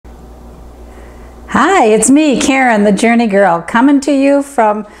Hi, it's me, Karen, the Journey Girl, coming to you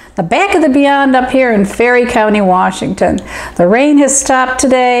from the back of the beyond up here in Ferry County, Washington. The rain has stopped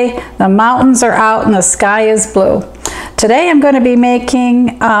today, the mountains are out, and the sky is blue. Today I'm going to be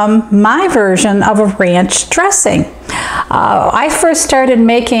making my version of a ranch dressing. I first started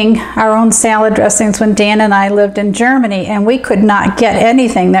making our own salad dressings when Dan and I lived in Germany, and we could not get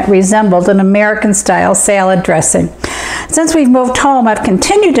anything that resembled an American-style salad dressing. Since we've moved home, I've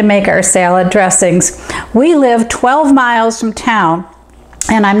continued to make our salad dressings. We live 12 miles from town,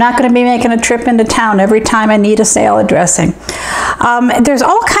 and I'm not going to be making a trip into town every time I need a salad dressing. There's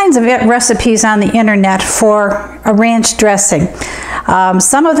all kinds of recipes on the internet for a ranch dressing.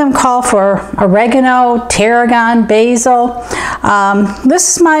 Some of them call for oregano, tarragon, basil.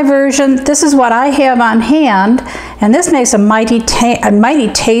 This is my version. This is what I have on hand, and this makes a mighty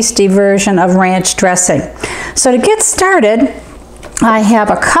tasty version of ranch dressing. So to get started, I have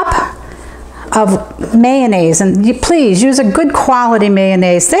a cup of mayonnaise, and please use a good quality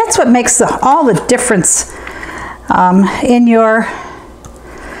mayonnaise. That's what makes all the difference in your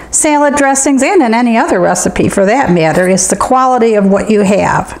salad dressings and in any other recipe for that matter, is the quality of what you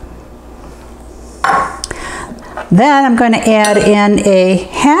have. Then I'm going to add in a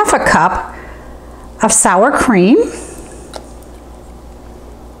half a cup of sour cream.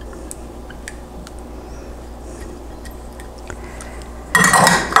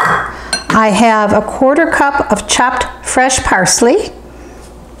 I have a quarter cup of chopped fresh parsley.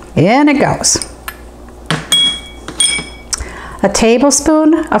 In it goes. A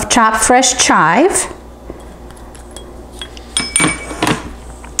tablespoon of chopped fresh chive.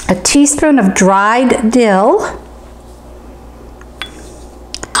 A teaspoon of dried dill.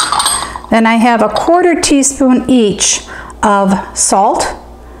 Then I have a quarter teaspoon each of salt,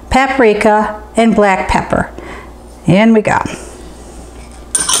 paprika, and black pepper. In we go.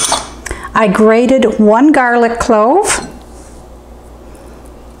 I grated one garlic clove.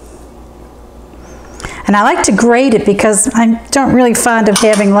 And I like to grate it because I don't really fond of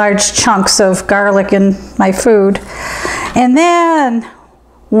having large chunks of garlic in my food. And then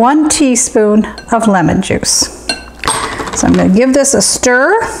 1 teaspoon of lemon juice. So I'm going to give this a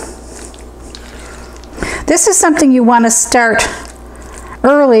stir. This is something you want to start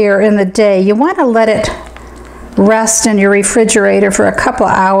earlier in the day. You want to let it rest in your refrigerator for a couple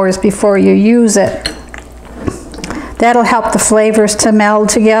of hours before you use it. That'll help the flavors to meld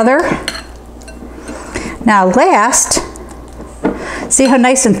together. Now last, see how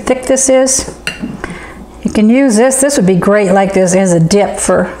nice and thick this is? You can use this. This would be great like this as a dip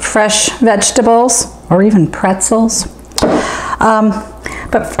for fresh vegetables or even pretzels.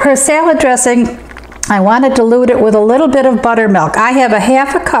 But for a salad dressing, I want to dilute it with a little bit of buttermilk. I have a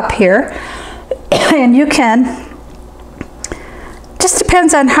half a cup here, and you can, just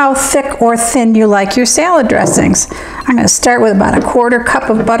depends on how thick or thin you like your salad dressings. I'm going to start with about a quarter cup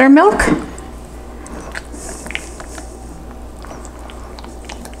of buttermilk.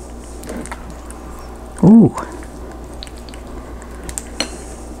 Ooh.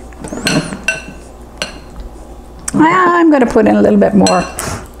 I'm going to put in a little bit more.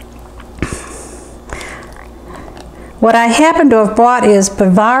 What I happen to have bought is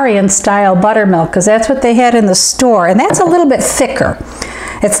Bavarian style buttermilk, because that's what they had in the store, and that's a little bit thicker.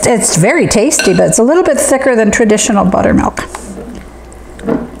 It's very tasty, but it's a little bit thicker than traditional buttermilk.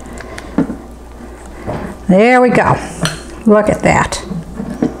 There we go. Look at that.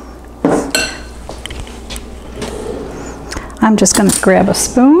 I'm just going to grab a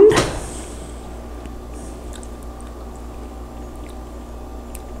spoon.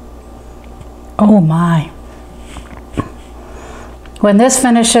 Oh my. When this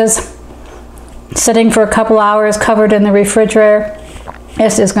finishes sitting for a couple hours covered in the refrigerator,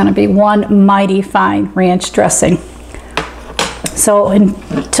 this is going to be one mighty fine ranch dressing. So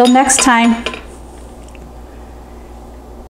until next time,